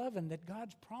Romans 11, that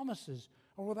God's promises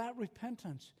are without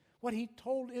repentance. What he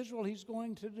told Israel he's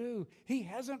going to do, he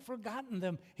hasn't forgotten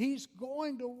them. He's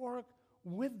going to work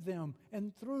with them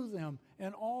and through them,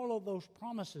 and all of those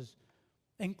promises,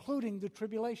 including the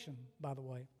tribulation, by the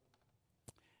way,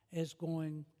 is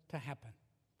going to happen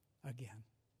again.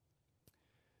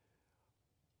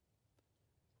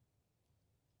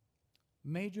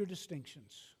 Major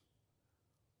distinctions.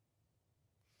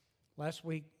 Last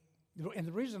week, and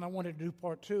the reason I wanted to do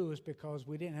part 2 is because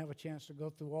we didn't have a chance to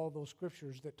go through all those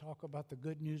scriptures that talk about the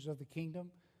good news of the kingdom.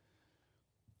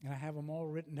 And I have them all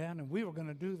written down, and we were going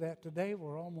to do that today.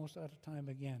 We're almost out of time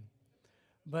again.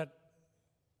 But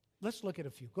let's look at a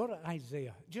few. Go to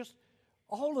Isaiah. Just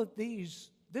all of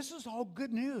these, this is all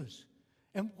good news.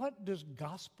 And what does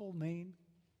gospel mean?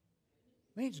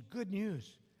 It means good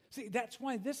news. See, that's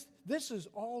why this is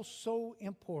all so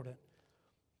important.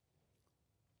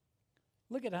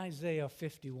 Look at Isaiah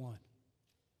 51.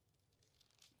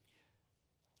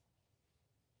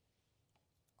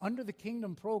 Under the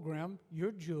kingdom program,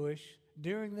 you're Jewish.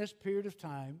 During this period of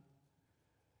time,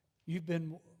 you've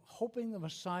been hoping the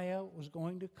Messiah was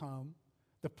going to come,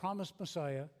 the promised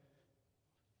Messiah,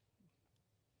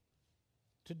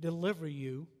 to deliver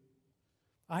you.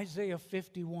 Isaiah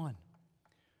 51,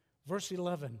 verse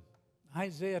 11.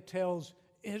 Isaiah tells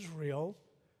Israel,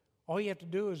 all you have to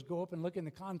do is go up and look in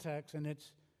the context, and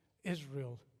it's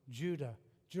Israel, Judah,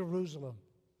 Jerusalem.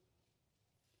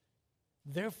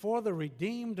 Therefore the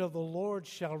redeemed of the Lord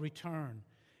shall return,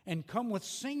 and come with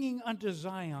singing unto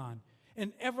Zion,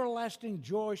 and everlasting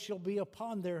joy shall be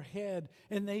upon their head,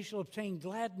 and they shall obtain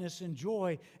gladness and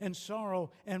joy, and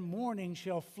sorrow and mourning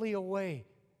shall flee away.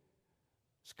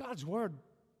 It's God's word,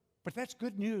 but that's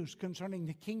good news concerning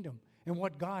the kingdom and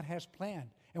what God has planned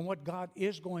and what God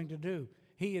is going to do.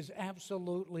 He is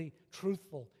absolutely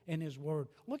truthful in his word.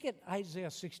 Look at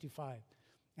Isaiah 65.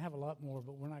 I have a lot more,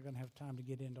 but we're not going to have time to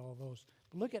get into all those.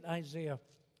 But look at Isaiah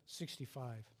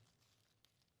 65.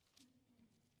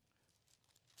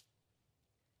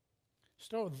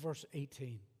 Start with verse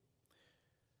 18.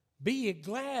 Be ye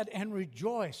glad and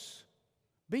rejoice.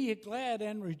 Be ye glad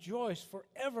and rejoice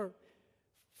forever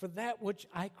for that which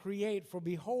I create. For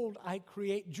behold, I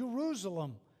create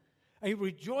Jerusalem, a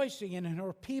rejoicing, and in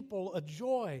her people a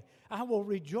joy. I will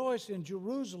rejoice in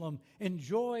Jerusalem, and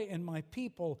joy in my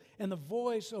people, and the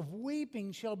voice of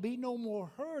weeping shall be no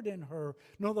more heard in her,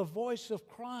 nor the voice of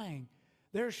crying.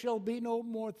 There shall be no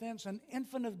more thence an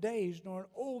infant of days, nor an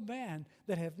old man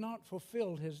that hath not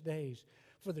fulfilled his days.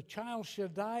 For the child shall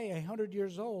die 100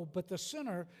 years old, but the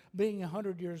sinner, being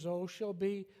 100 years old, shall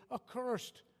be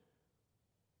accursed.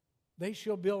 They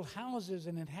shall build houses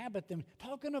and inhabit them.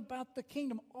 Talking about the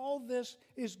kingdom. All this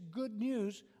is good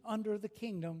news under the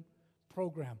kingdom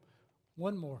program.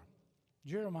 One more.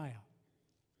 Jeremiah.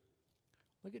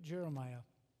 Look at Jeremiah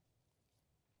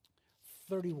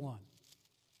 31.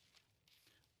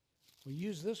 We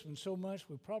use this one so much,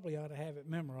 we probably ought to have it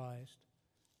memorized.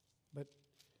 But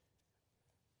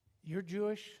you're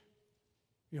Jewish.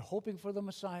 You're hoping for the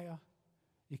Messiah.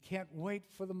 You can't wait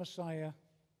for the Messiah.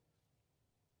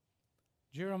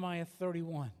 Jeremiah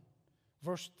 31,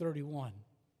 verse 31.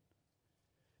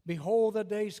 Behold, the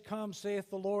days come, saith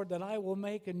the Lord, that I will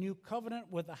make a new covenant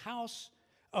with the house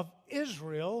of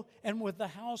Israel and with the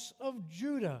house of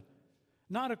Judah,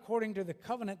 not according to the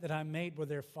covenant that I made with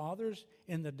their fathers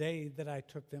in the day that I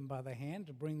took them by the hand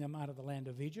to bring them out of the land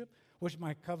of Egypt, which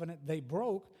my covenant they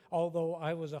broke, although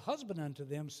I was a husband unto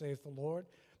them, saith the Lord.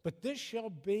 But this shall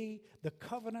be the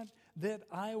covenant that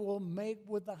I will make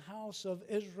with the house of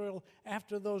Israel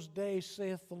after those days,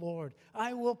 saith the Lord.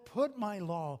 I will put my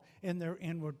law in their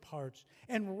inward parts,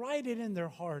 and write it in their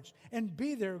hearts, and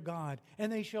be their God,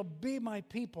 and they shall be my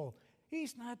people.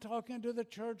 He's not talking to the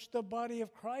church, the body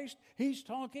of Christ. He's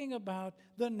talking about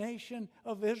the nation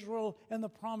of Israel and the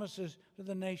promises to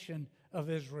the nation of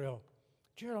Israel.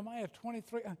 Jeremiah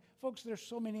 23. Folks, there's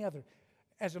so many other.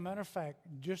 As a matter of fact,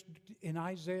 just in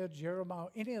Isaiah, Jeremiah,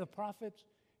 any of the prophets,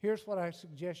 here's what I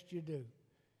suggest you do.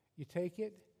 You take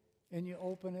it and you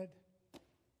open it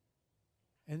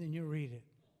and then you read it.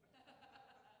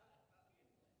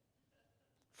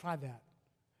 Try that.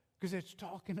 Because it's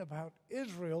talking about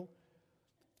Israel.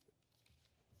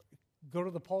 Go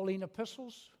to the Pauline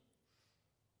epistles,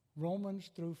 Romans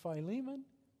through Philemon.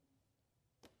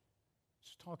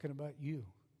 It's talking about you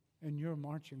and your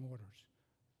marching orders.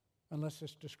 Unless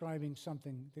it's describing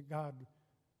something that God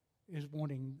is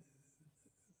wanting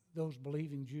those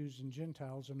believing Jews and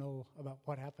Gentiles to know about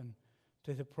what happened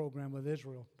to the program with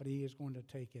Israel. But he is going to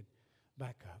take it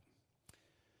back up.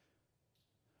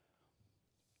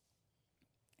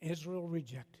 Israel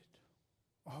rejected.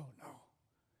 Oh, no.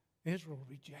 Israel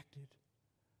rejected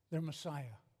their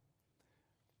Messiah.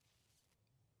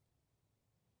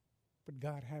 But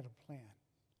God had a plan.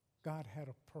 God had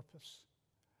a purpose.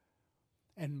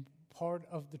 And part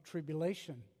of the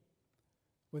tribulation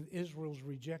with Israel's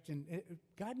rejection,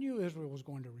 God knew Israel was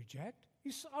going to reject.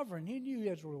 He's sovereign. He knew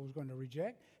Israel was going to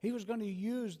reject. He was going to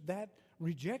use that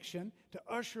rejection to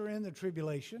usher in the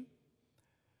tribulation.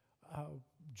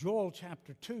 Joel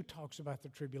chapter 2 talks about the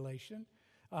tribulation.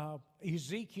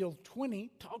 Ezekiel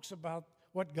 20 talks about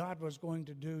what God was going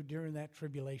to do during that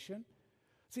tribulation.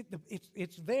 See,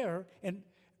 it's there. And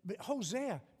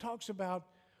Hosea talks about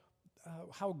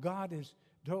how God has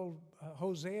told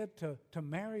Hosea to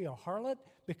marry a harlot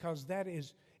because that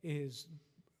is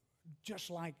just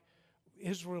like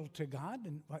Israel to God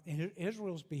and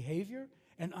Israel's behavior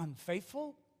and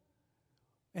unfaithful.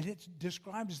 And it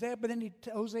describes that. But then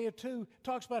Hosea 2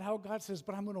 talks about how God says,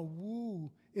 but I'm going to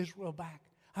woo Israel back.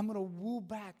 I'm going to woo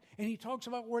back. And he talks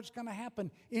about where it's going to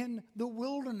happen in the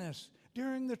wilderness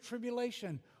during the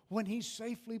tribulation when he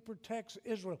safely protects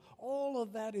Israel. All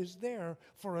of that is there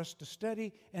for us to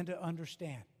study and to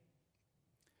understand.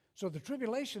 So the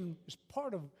tribulation is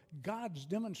part of God's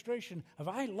demonstration of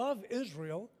I love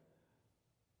Israel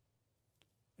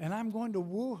and I'm going to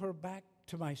woo her back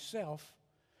to myself.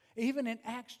 Even in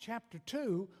Acts chapter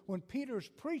 2, when Peter's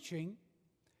preaching,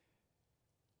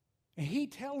 and he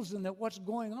tells them that what's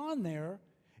going on there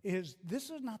is this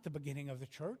is not the beginning of the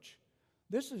church.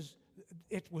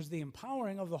 It was the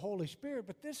empowering of the Holy Spirit,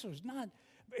 but this was not.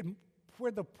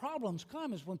 Where the problems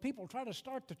come is when people try to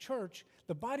start the church,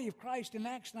 the body of Christ in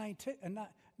Acts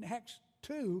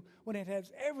 2, when it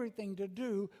has everything to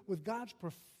do with God's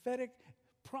prophetic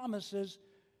promises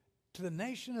to the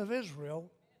nation of Israel.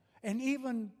 And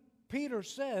even Peter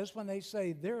says when they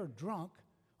say they're drunk,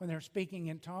 when they're speaking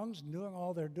in tongues and doing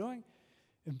all they're doing,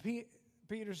 and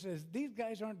Peter says, these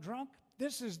guys aren't drunk.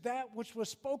 This is that which was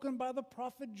spoken by the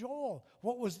prophet Joel.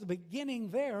 What was the beginning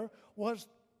there was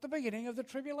the beginning of the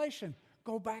tribulation.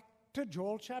 Go back to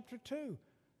Joel chapter 2.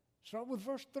 Start with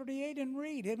verse 38 and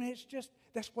read. I mean, it's just,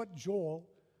 that's what Joel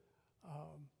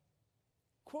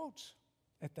quotes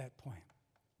at that point.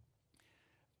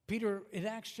 Peter, in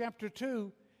Acts chapter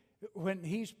 2, when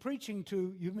he's preaching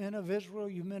to you men of Israel,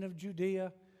 you men of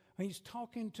Judea, he's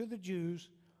talking to the Jews.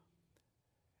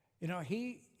 You know,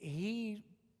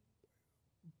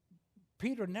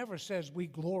 Peter never says we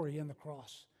glory in the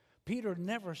cross. Peter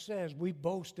never says we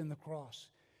boast in the cross.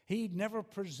 He never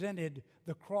presented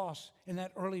the cross in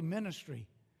that early ministry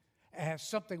as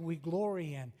something we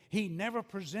glory in. He never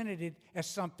presented it as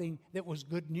something that was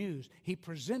good news. He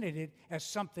presented it as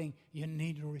something you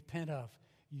need to repent of.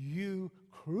 You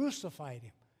crucified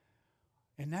him.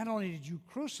 And not only did you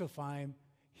crucify him,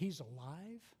 he's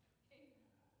alive.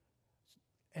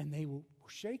 And they were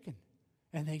shaken.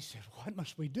 And they said, what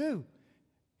must we do?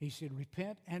 He said,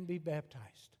 repent and be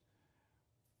baptized.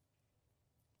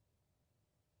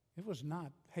 It was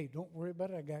not, hey, don't worry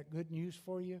about it. I got good news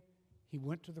for you. He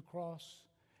went to the cross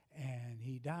and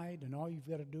he died, and all you've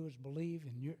got to do is believe.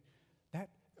 And that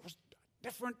was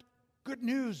different good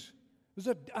news. It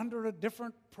was under a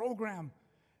different program.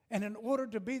 And in order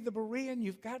to be the Berean,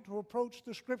 you've got to approach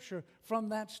the Scripture from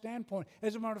that standpoint.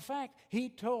 As a matter of fact, he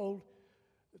told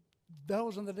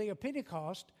those on the day of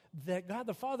Pentecost, that God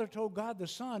the Father told God the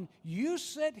Son, you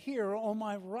sit here on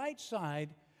my right side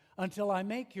until I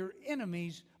make your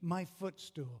enemies my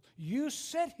footstool. You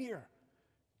sit here,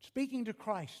 speaking to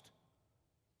Christ.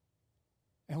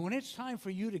 And when it's time for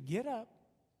you to get up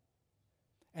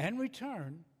and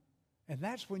return, and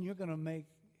that's when you're going to make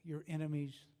your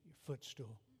enemies your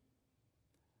footstool.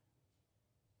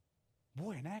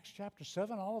 Boy, in Acts chapter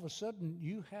 7, all of a sudden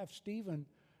you have Stephen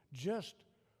just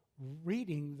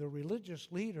reading the religious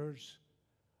leaders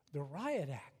the riot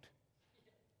act.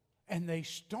 And they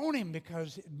stone him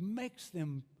because it makes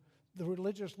them, the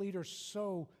religious leaders,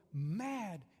 so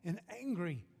mad and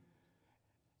angry.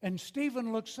 And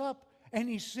Stephen looks up and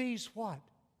he sees what?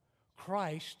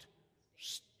 Christ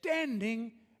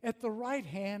standing at the right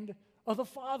hand of the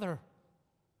Father.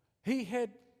 He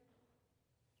had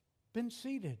been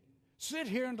seated. Sit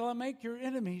here until I make your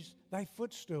enemies thy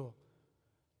footstool.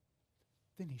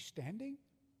 Then he's standing.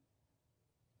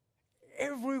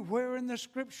 Everywhere in the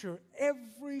Scripture,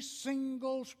 every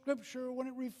single Scripture, when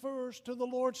it refers to the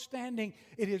Lord standing,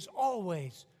 it is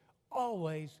always,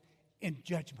 always in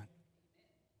judgment.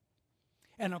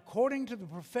 And according to the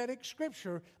prophetic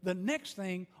Scripture, the next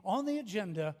thing on the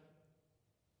agenda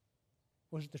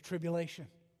was the tribulation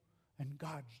and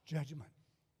God's judgment.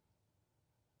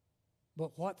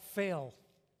 But what fell,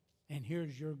 and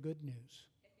here's your good news,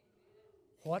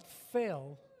 what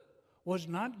fell was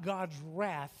not God's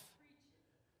wrath.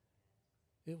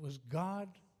 It was God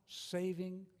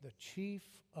saving the chief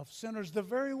of sinners, the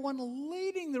very one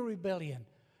leading the rebellion.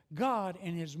 God,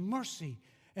 in His mercy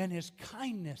and His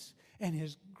kindness and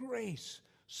His grace,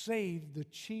 saved the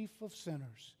chief of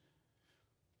sinners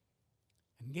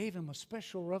and gave him a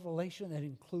special revelation that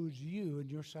includes you and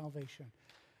your salvation.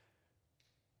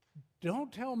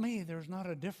 Don't tell me there's not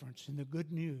a difference in the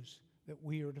good news that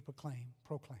we are to proclaim,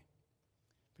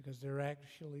 because there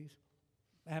actually,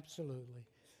 absolutely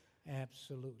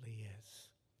is.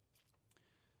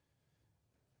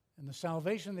 And the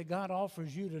salvation that God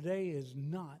offers you today is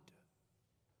not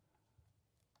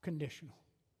conditional.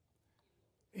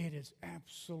 It is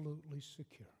absolutely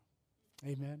secure.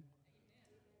 Amen?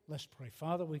 Let's pray.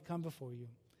 Father, we come before you,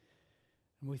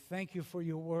 and we thank you for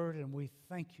your word, and we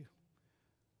thank you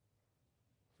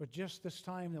for just this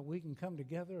time that we can come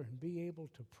together and be able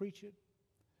to preach it.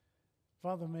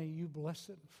 Father, may you bless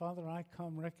it. Father, I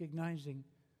come recognizing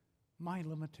my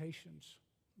limitations,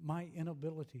 my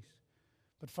inabilities.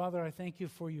 But Father, I thank you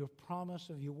for your promise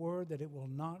of your word that it will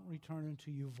not return unto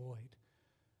you void.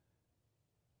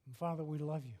 And Father, we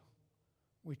love you.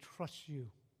 We trust you.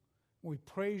 We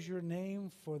praise your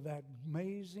name for that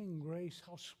amazing grace.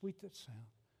 How sweet that sound.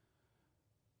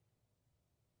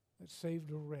 That saved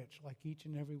a wretch like each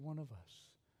and every one of us.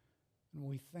 And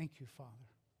we thank you, Father,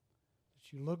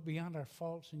 that you looked beyond our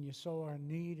faults and you saw our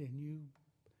need and you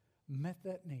met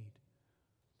that need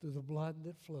through the blood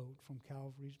that flowed from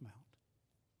Calvary's Mount.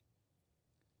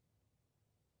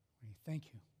 We thank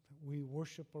you that we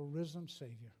worship a risen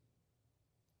Savior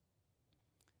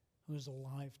who is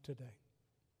alive today.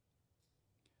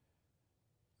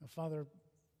 Now, Father,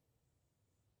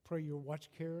 pray your watch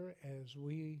care as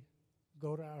we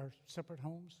go to our separate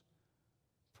homes.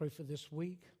 Pray for this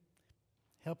week.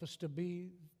 Help us to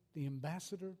be the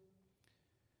ambassador,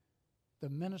 the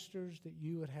ministers that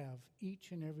you would have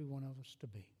each and every one of us to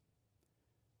be.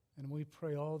 And we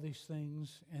pray all these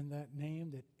things in that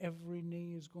name that every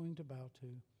knee is going to bow to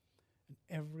and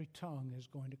every tongue is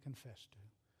going to confess to.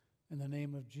 In the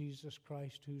name of Jesus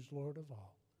Christ, who's Lord of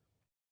all.